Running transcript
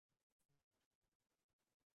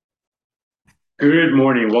Good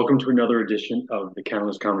morning. Welcome to another edition of the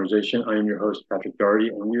CannaList Conversation. I am your host, Patrick Doherty,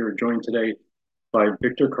 and we are joined today by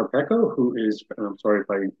Viktor Karpenko, who is, I'm sorry if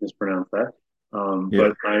I mispronounced that,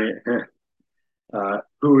 Yeah.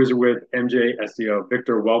 who is with MJSEO.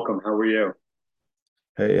 Victor, welcome. How are you?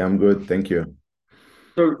 Hey, I'm good. Thank you.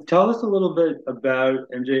 So tell us a little bit about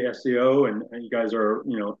MJSEO, and you guys are,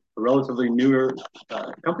 a relatively newer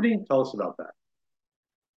company. Tell us about that.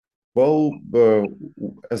 Well,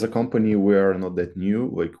 as a company, we are not that new.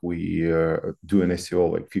 Like we do an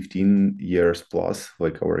SEO like 15 years plus,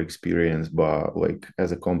 like our experience. But like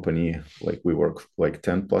as a company, like we work like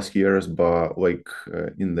 10 plus years. But like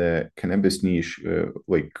in the cannabis niche,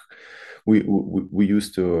 like we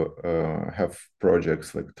used to have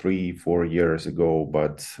projects like 3 4 years ago,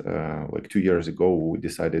 but like 2 years ago we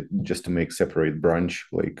decided just to make separate branch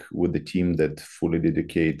like with the team that fully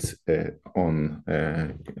dedicates on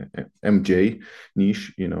MJ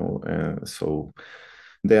niche, so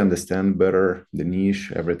they understand better the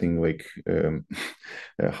niche, everything like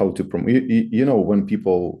how to promote. When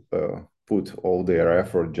people put all their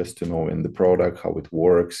effort just to know in the product how it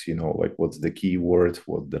works, like what's the keyword,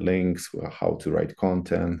 what the links, how to write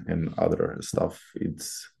content, and other stuff.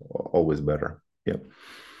 It's always better. Yeah.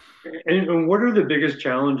 And what are the biggest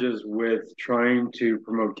challenges with trying to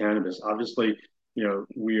promote cannabis? Obviously,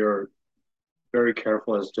 we are very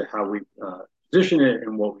careful as to how we position it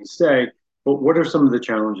and what we say. But what are some of the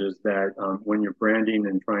challenges that when you're branding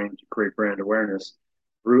and trying to create brand awareness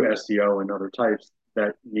through SEO and other types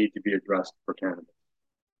that need to be addressed for cannabis?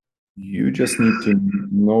 You just need to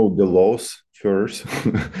know the laws first,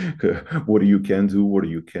 what you can do, what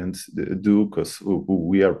you can't do, because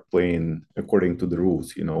we are playing according to the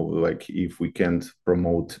rules. Like if we can't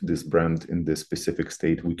promote this brand in this specific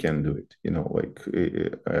state, we can do it. Like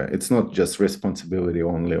it's not just responsibility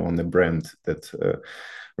only on the brand that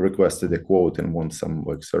requested a quote and want some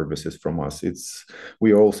like services from us. It's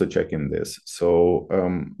we also checking this. So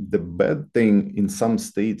the bad thing in some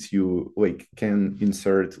states, you like can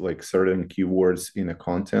insert like certain keywords in a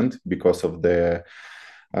content because of the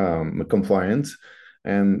compliance,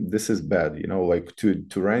 and this is bad. Like to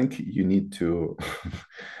rank, you need to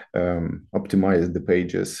optimize the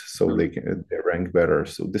pages so they rank better.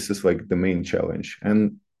 So this is like the main challenge,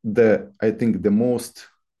 and the I think the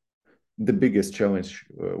biggest challenge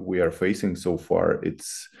we are facing so far,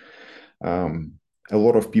 it's um, a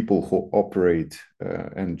lot of people who operate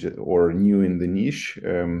or new in the niche.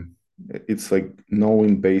 It's like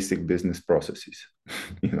knowing basic business processes.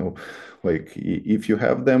 you know like if you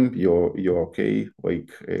have them, you're okay.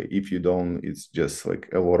 Like if you don't, it's just like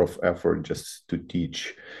a lot of effort just to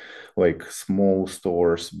teach like small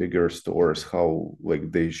stores, bigger stores, how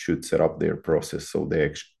like they should set up their process so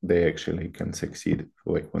they actually can succeed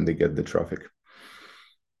like when they get the traffic.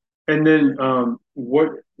 And then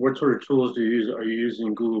what sort of tools do you use? Are you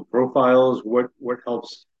using Google Profiles? What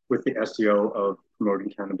helps with the SEO of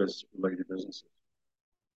promoting cannabis related businesses?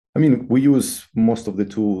 I mean, we use most of the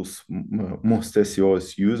tools most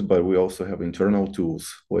SEOs use, but we also have internal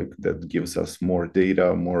tools like that gives us more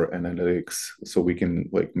data, more analytics, so we can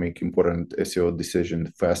like make important SEO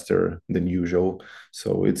decisions faster than usual.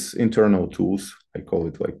 So it's internal tools. I call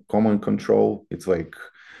it like command control. It's like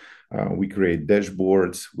we create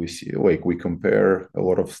dashboards. We see like we compare a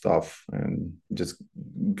lot of stuff and just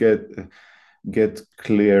get get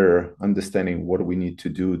clear understanding what we need to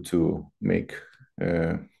do to make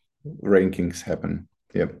uh, rankings happen.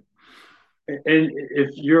 Yeah. And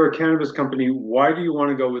if you're a cannabis company, why do you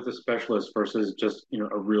want to go with a specialist versus just,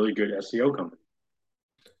 a really good SEO company?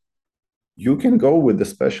 You can go with the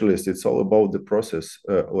specialist. It's all about the process.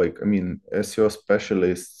 Like, I mean, SEO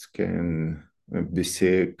specialists can be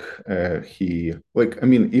sick. He, like, I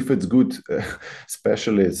mean, if it's good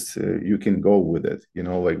specialists, you can go with it,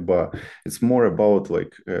 like, but it's more about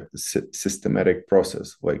like systematic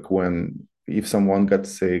process. Like when, if someone got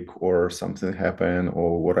sick or something happened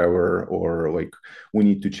or whatever, or like we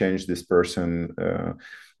need to change this person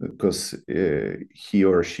because he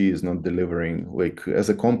or she is not delivering. Like as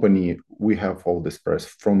a company, we have all this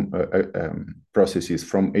processes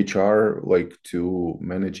from HR, like to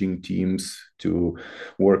managing teams, to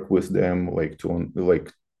work with them,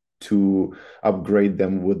 to upgrade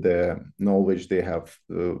them with the knowledge they have.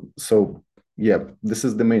 So yeah, this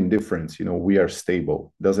is the main difference. We are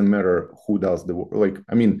stable. Doesn't matter who does the work. Like,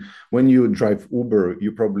 I mean, when you drive Uber,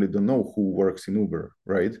 you probably don't know who works in Uber,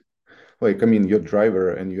 right? Like, I mean, your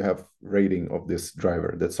driver and you have rating of this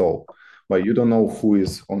driver, that's all. But you don't know who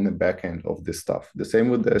is on the back end of this stuff. The same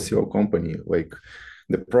with the SEO company. Like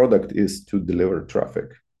the product is to deliver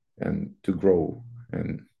traffic and to grow.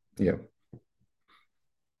 And yeah.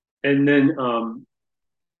 And then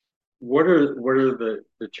what are the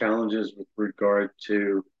challenges with regard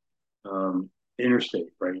to um,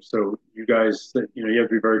 interstate, right? So you guys, you have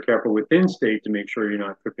to be very careful within state to make sure you're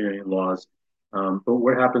not tripping any laws. But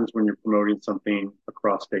what happens when you're promoting something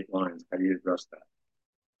across state lines? How do you address that?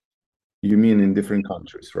 You mean in different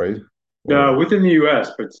countries, right? No, Or within the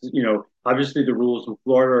U.S., but obviously the rules in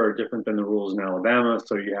Florida are different than the rules in Alabama,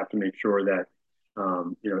 so you have to make sure that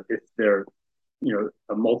if they're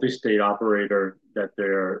a multi-state operator, that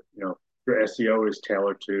your SEO is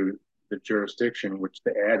tailored to the jurisdiction which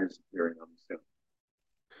the ad is appearing on. So,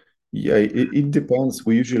 yeah, it depends.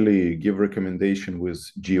 We usually give recommendation with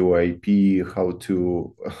GeoIP how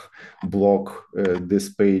to block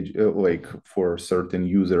this page like for certain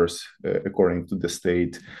users according to the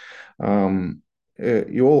state. Um,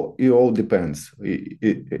 it all depends.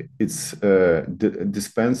 It's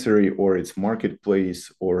dispensary or it's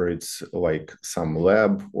marketplace or it's like some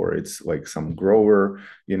lab or it's like some grower.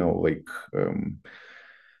 Like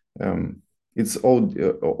um, it's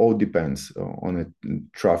all depends on the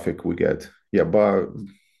traffic we get. Yeah, but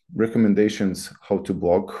recommendations how to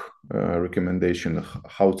block, recommendation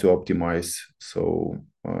how to optimize. So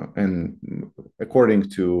and according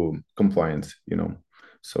to compliance.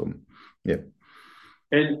 So yeah.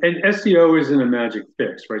 and SEO isn't a magic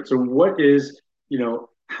fix, right? So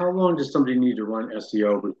how long does somebody need to run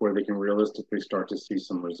SEO before they can realistically start to see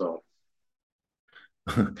some results?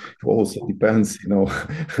 It also depends.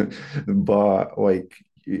 But like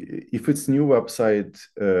if it's new website,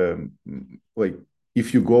 like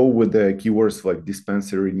if you go with the keywords like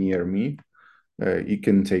dispensary near me, it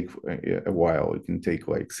can take a while. It can take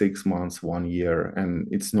like 6 months, 1 year, and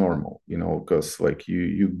it's normal, because like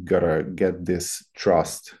you gotta get this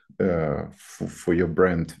trust for your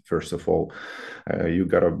brand first of all. You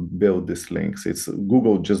gotta build these links. It's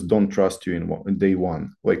Google just don't trust you in day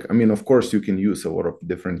one. Like I mean, of course, you can use a lot of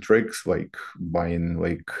different tricks like buying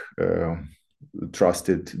like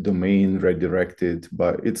trusted domain redirected,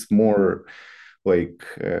 but it's more like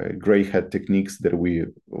gray hat techniques that we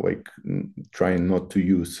like trying not to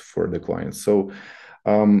use for the clients. So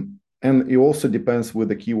and it also depends with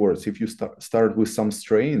the keywords. If you start with some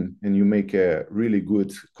strain and you make a really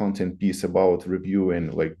good content piece about review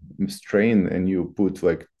and like strain and you put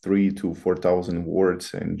like 3 to 4,000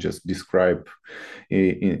 words and just describe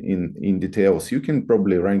in details, you can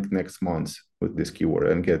probably rank next month with this keyword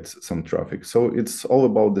and get some traffic. So it's all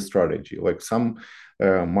about the strategy. Like some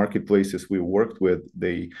marketplaces we worked with,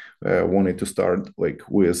 they wanted to start like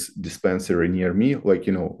with dispensary near me, like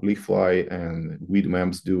Leafly and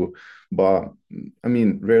Weedmaps do. But I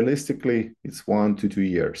mean, realistically, it's 1 to 2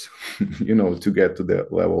 years, to get to the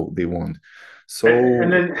level they want. And So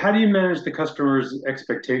then how do you manage the customer's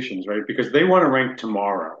expectations, right? Because they want to rank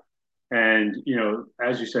tomorrow. And,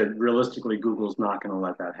 as you said, realistically, Google's not going to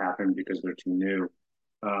let that happen because they're too new.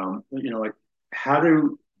 Like how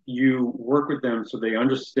do you work with them so they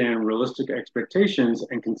understand realistic expectations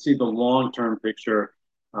and can see the long-term picture?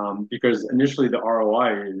 Because initially the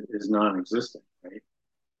ROI is non-existent, right?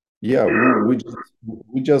 yeah,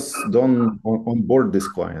 we just don't onboard these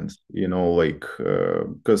clients, like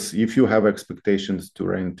because if you have expectations to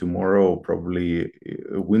rank tomorrow, probably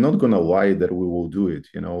we're not gonna lie that we will do it,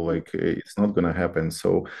 like it's not gonna happen.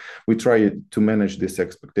 So we try to manage this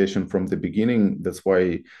expectation from the beginning. That's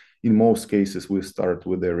why in most cases we start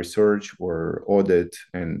with a research or audit,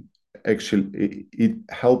 and actually it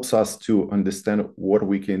helps us to understand what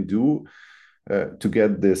we can do to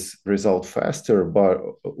get this result faster, but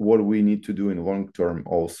what we need to do in long term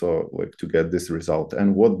also, like to get this result,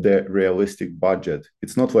 and what the realistic budget.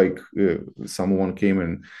 It's not like someone came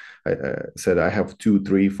and said I have 2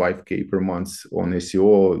 3 5K per month on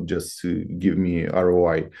SEO, just to give me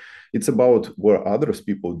ROI. It's about what others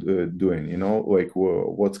people doing, like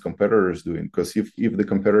what's competitors doing. Because if the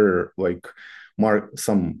competitor like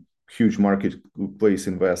some huge marketplace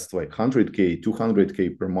invest like 100K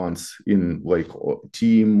 200K per month in like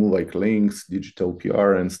team, like links, digital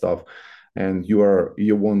PR and stuff, and you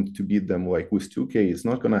want to beat them like with 2K, it's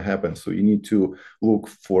not going to happen. So you need to look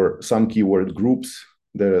for some keyword groups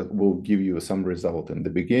that will give you some result in the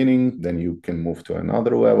beginning, then you can move to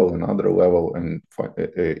another level, and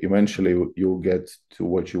eventually you'll get to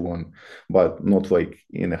what you want, but not like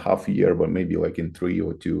in a half year, but maybe like in 3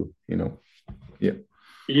 or 2. Yeah.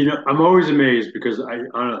 I'm always amazed because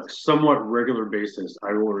on a somewhat regular basis,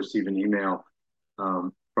 I will receive an email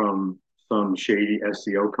from some shady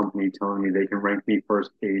SEO company telling me they can rank me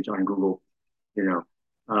first page on Google. You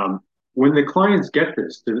know, when the clients get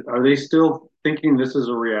this, are they still thinking this is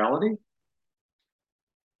a reality?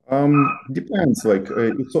 Depends. Like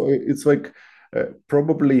it's like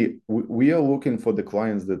Probably we are looking for the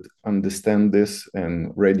clients that understand this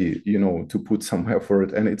and ready, to put some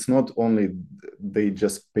effort. And it's not only they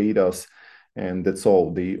just paid us and that's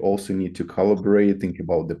all. They also need to collaborate, think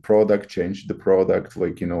about the product, change the product,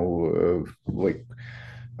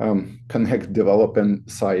 connect development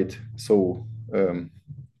side. So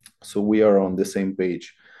we are on the same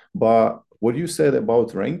page. But what you said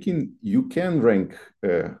about ranking, you can rank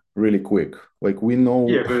really quick. Like we Yeah, know,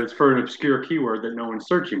 but it's for an obscure keyword that no one's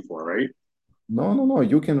searching for, right? no, no, no,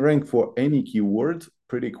 you can rank for any keyword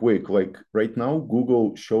pretty quick. Like right now,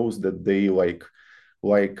 Google shows that they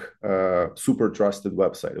super trusted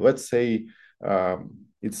website. Let's say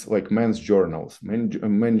it's like men's journals,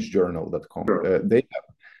 mensjournal.com. Sure.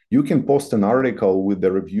 You can post an article with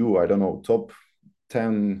the review, I don't know, top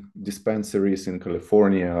 10 dispensaries in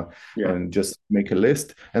California Yeah. and just make a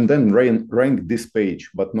list and then rank this page,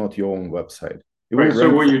 but not your own website. It will Right. So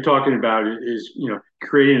rank what for, you're talking about is,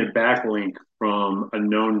 creating a backlink from a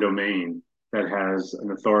known domain that has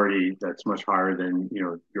an authority that's much higher than,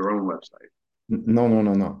 your own website. no, no,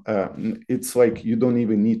 no, no. It's like you don't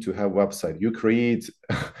even need to have website. You create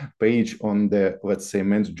a page on the, let's say,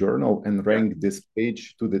 men's journal and Yeah. rank this page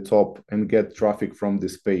to the top and get traffic from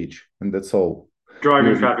this page. And that's all.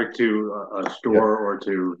 Driving You traffic to a yeah, store or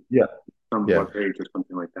to yeah, some yeah. web page or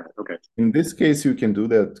something like that. Okay. In this case, you can do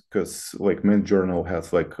that because like Mint Journal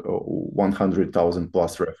has like 100,000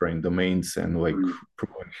 plus referring domains and like Mm.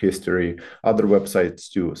 proven history, other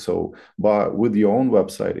websites too. So, but with your own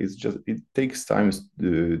website, it takes time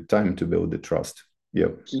to build the trust.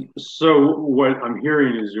 Yeah. So what I'm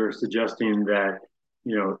hearing is you're suggesting that,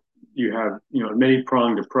 you know, you have, a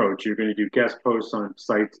many-pronged approach. You're going to do guest posts on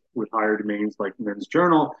sites with higher domains like Men's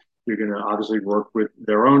Journal. You're going to obviously work with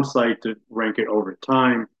their own site to rank it over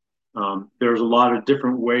time. There's a lot of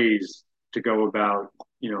different ways to go about,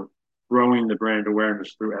 growing the brand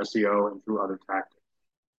awareness through SEO and through other tactics.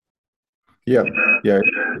 Yeah, yeah,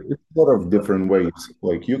 it's a lot of different ways.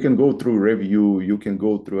 Like you can go through review, you can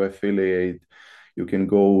go through affiliate, you can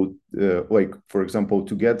go like for example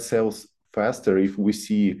to get sales faster. If we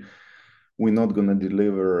see we're not going to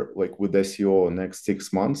deliver like with SEO next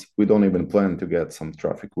 6 months, we don't even plan to get some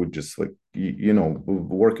traffic. We're just like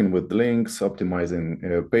working with links, optimizing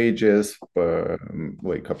pages,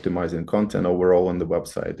 like optimizing content overall on the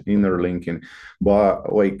website, inner linking.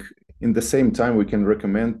 But like in the same time, we can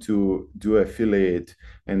recommend to do affiliate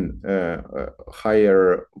and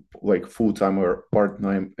hire like full-time or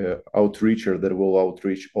part-time outreacher that will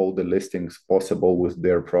outreach all the listings possible with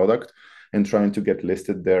their product and trying to get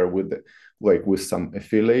listed there with some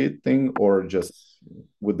affiliate thing or just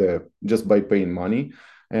by paying money.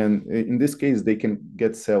 And in this case they can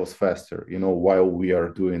get sales faster, while we are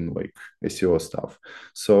doing like SEO stuff.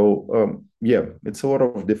 So yeah, it's a lot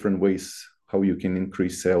of different ways how you can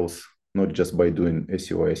increase sales, not just by doing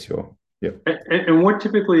SEO. Yeah. And what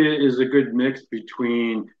typically is a good mix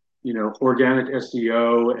between, organic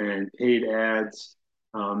SEO and paid ads?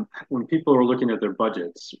 When people are looking at their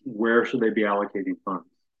budgets, where should they be allocating funds?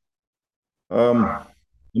 I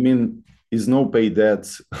mean, is no paid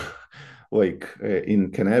ads like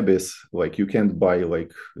in cannabis, like you can't buy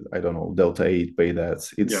like I don't know Delta 8 paid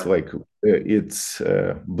ads. It's Yeah, like it's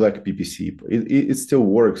black PPC. It still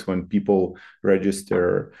works when people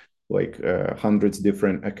register like hundreds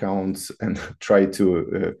different accounts and try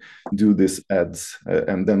to do this ads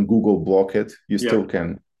and then Google block it. You yeah. still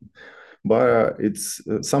can, but it's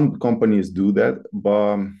some companies do that,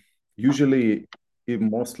 but usually it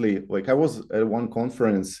mostly like I was at one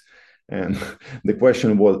conference and the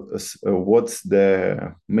question was what's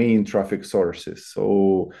the main traffic sources.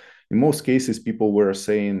 So in most cases people were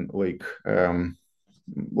saying like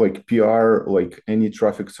PR, like any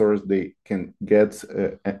traffic source they can get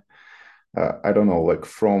I don't know, like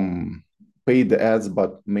from paid ads,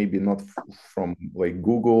 but maybe not from like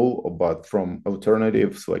Google, but from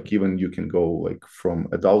alternatives. Like even you can go like from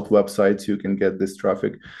adult websites, you can get this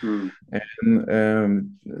traffic, Mm.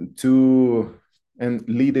 and to and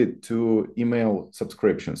lead it to email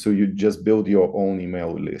subscription. So you just build your own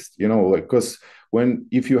email list, like because when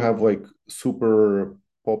if you have like super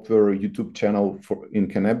popular YouTube channel for in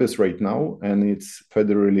cannabis right now, and it's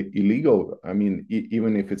federally illegal. I mean,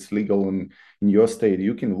 even if it's legal in your state,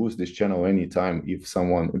 you can lose this channel anytime if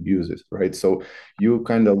someone abuses, right? So you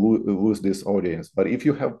kind of lose this audience. But if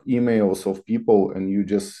you have emails of people and you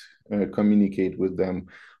just communicate with them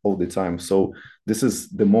all the time, so this is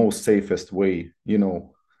the most safest way,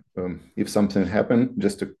 if something happened,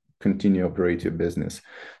 just to continue operate your business.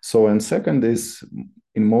 So, and second is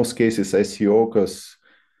in most cases SEO, because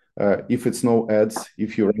if it's no ads,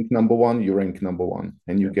 if you rank number one, you rank number one,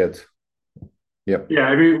 and you Yeah. get Yep. Yeah,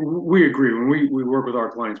 I mean, we agree. When we work with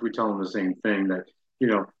our clients, we tell them the same thing that,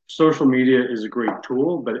 social media is a great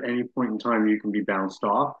tool, but at any point in time, you can be bounced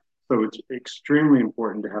off. So it's extremely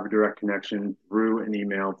important to have a direct connection through an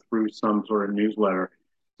email, through some sort of newsletter,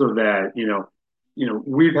 so that,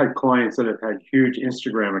 we've had clients that have had huge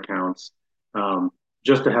Instagram accounts, um,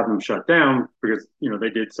 just to have them shut down because, they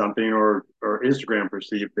did something or Instagram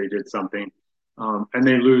perceived they did something, and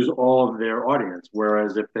they lose all of their audience.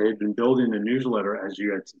 Whereas if they had been building a newsletter as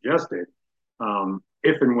you had suggested,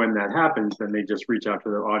 if and when that happens, then they just reach out to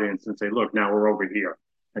their audience and say, "Look, now we're over here,"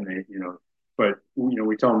 and they, But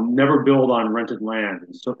we tell them never build on rented land,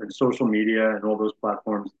 and social media and all those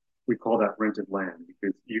platforms. We call that rented land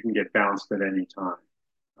because you can get bounced at any time.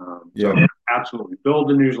 So Yeah. absolutely, build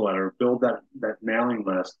the newsletter, build that mailing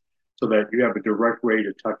list, so that you have a direct way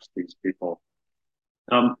to touch these people.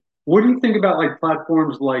 What do you think about like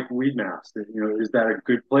platforms like Weedmaps? Is that a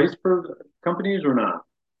good place for companies or not?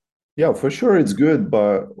 Yeah, for sure it's good,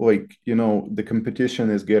 but like, the competition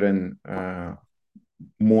is getting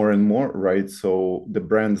more and more, right? So the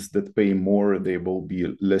brands that pay more, they will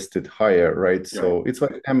be listed higher, right? Yeah, So it's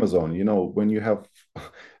like Amazon, when you have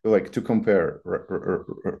like to compare,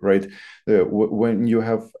 right? When you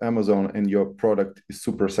have Amazon and your product is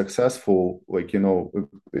super successful, like,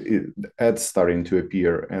 ads starting to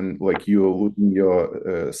appear and like you're losing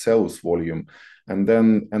your sales volume. And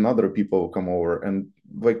then another people come over and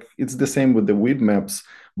like it's the same with the weed maps,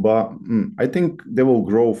 but I think they will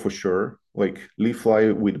grow for sure, like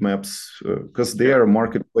Leafly with maps, because they yeah. are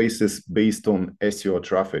marketplaces based on SEO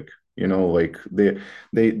traffic. Like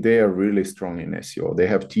they are really strong in SEO. They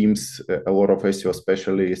have teams, a lot of SEO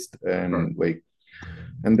specialists, Right. and like,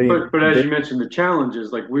 and they But as they you mentioned, the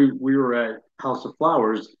challenges like we were at House of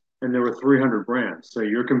Flowers and there were 300 brands. So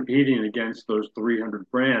you're competing against those 300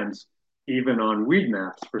 brands even on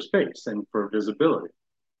Weedmaps for space and for visibility.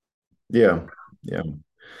 yeah, yeah.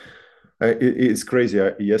 It's crazy.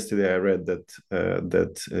 Yesterday, I read that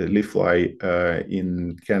Leafly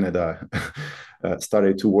in Canada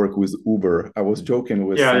started to work with Uber. I was joking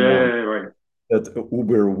with Yeah, yeah, yeah, someone yeah, right. that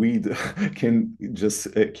Uber weed can just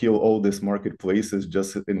kill all these marketplaces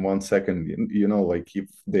just in 1 second. Like if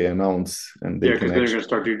they announce and they Yeah, can because they're going actually, to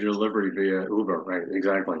start doing delivery via Uber, right?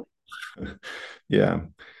 Exactly. yeah.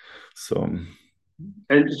 So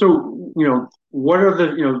And so, what are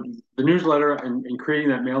the newsletter and creating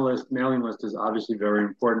that mailing list is obviously very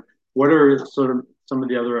important. What are sort of some of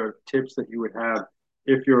the other tips that you would have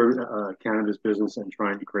if you're a cannabis business and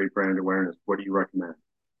trying to create brand awareness? What do you recommend?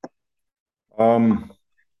 um,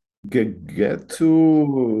 get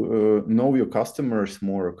to know your customers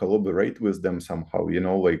more, collaborate with them somehow.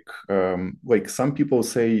 Like some people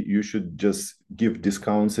say you should just give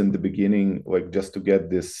discounts in the beginning, like just to get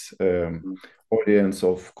this audience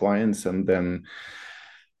of clients, and then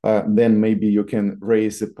maybe you can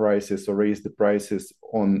raise the prices or raise the prices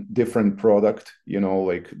on different product,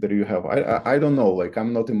 like that you have. I don't know, like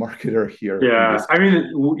I'm not a marketer here in Yeah, this. I mean,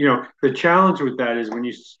 the challenge with that is when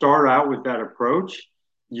you start out with that approach,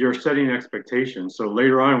 you're setting expectations. So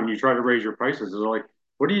later on, when you try to raise your prices, they're like,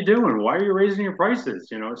 "What are you doing? Why are you raising your prices?"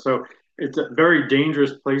 So it's a very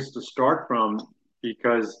dangerous place to start from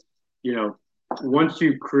because, you know, once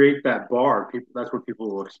you create that bar, that's what people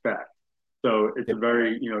will expect. So it's Yeah, a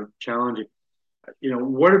very, challenging.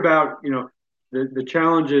 What about, the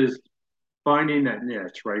challenge is finding that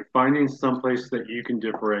niche, right? Finding some place that you can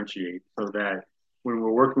differentiate so that when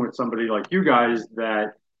we're working with somebody like you guys,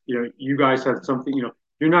 that, you guys have something,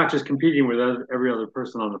 you're not just competing with every other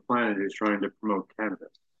person on the planet who's trying to promote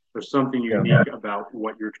cannabis. There's something yeah, unique about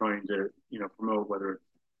what you're trying to, promote, whether it's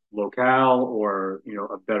locale or,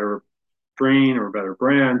 a better strain or a better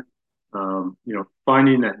brand,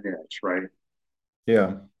 finding that niche, right? yeah,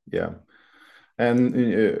 yeah.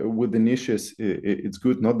 And with the niches, it's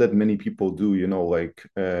good. Not that many people do, like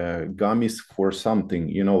gummies for something,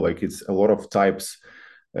 like it's a lot of types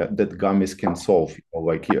that gummies can solve,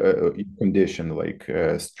 like condition, like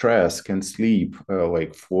stress, can sleep,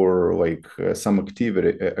 like for like some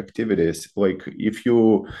activities. Like if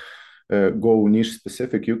you go niche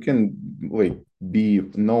specific, you can like be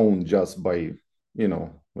known just by,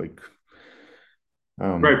 like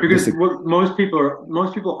Right, because this. what most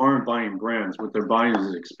people aren't buying brands. What they're buying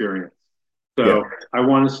is experience. Yeah, So I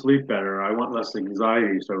want to sleep better. I want less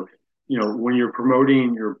anxiety. So, when you're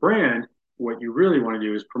promoting your brand, what you really want to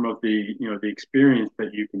do is promote the experience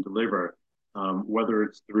that you can deliver, whether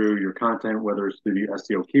it's through your content, whether it's through the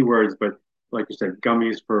SEO keywords, but like you said,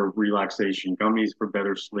 gummies for relaxation, gummies for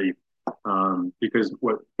better sleep, because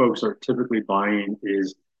what folks are typically buying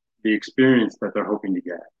is the experience that they're hoping to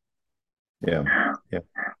get. yeah, yeah.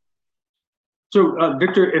 So,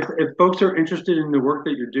 Victor, if folks are interested in the work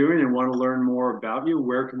that you're doing and want to learn more about you,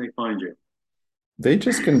 where can they find you? They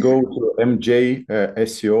just can go to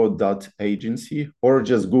MJSEO.agency or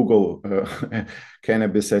just Google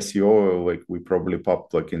cannabis SEO. Like we probably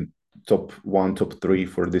popped like in top one, top three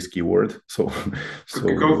for this keyword. So, Go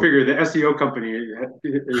so figure. The SEO company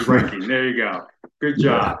is ranking. There you go. Good yeah,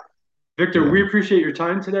 job. Victor, we yeah. appreciate your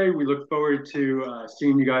time today. We look forward to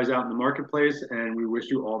seeing you guys out in the marketplace, and we wish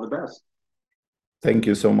you all the best. Thank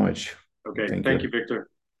you so much. Okay. Thank Thank you, you. Victor.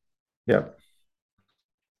 Yeah.